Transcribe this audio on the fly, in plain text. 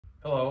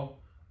Hello,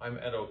 I'm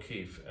Ed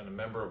O'Keefe and a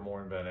member of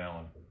Moore & Van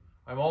Allen.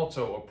 I'm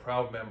also a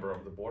proud member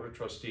of the Board of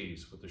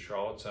Trustees with the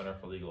Charlotte Center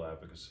for Legal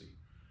Advocacy.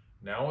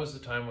 Now is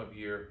the time of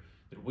year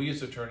that we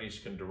as attorneys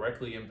can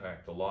directly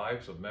impact the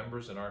lives of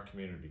members in our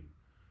community.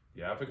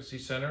 The Advocacy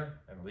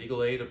Center and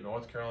Legal Aid of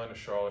North Carolina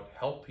Charlotte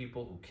help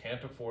people who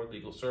can't afford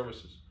legal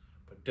services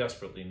but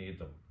desperately need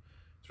them.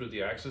 Through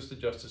the Access to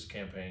Justice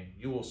campaign,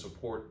 you will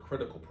support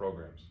critical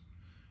programs.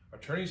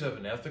 Attorneys have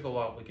an ethical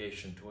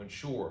obligation to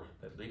ensure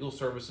that legal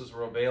services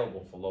are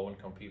available for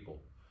low-income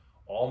people.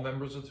 All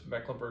members of the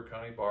Mecklenburg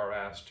County Bar are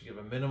asked to give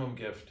a minimum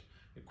gift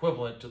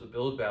equivalent to the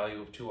billed value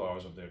of 2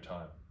 hours of their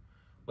time.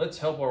 Let's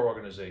help our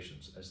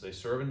organizations as they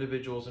serve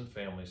individuals and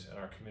families in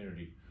our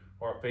community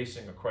who are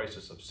facing a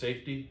crisis of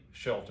safety,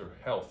 shelter,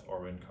 health,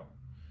 or income.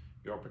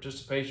 Your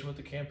participation with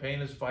the campaign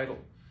is vital,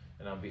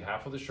 and on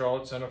behalf of the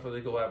Charlotte Center for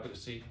Legal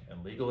Advocacy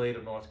and Legal Aid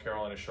of North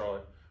Carolina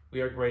Charlotte,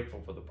 we are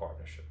grateful for the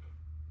partnership.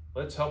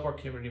 Let's help our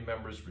community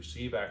members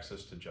receive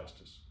access to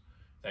justice.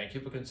 Thank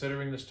you for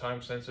considering this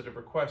time-sensitive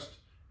request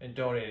and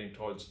donating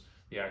towards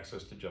the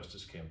Access to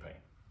Justice campaign.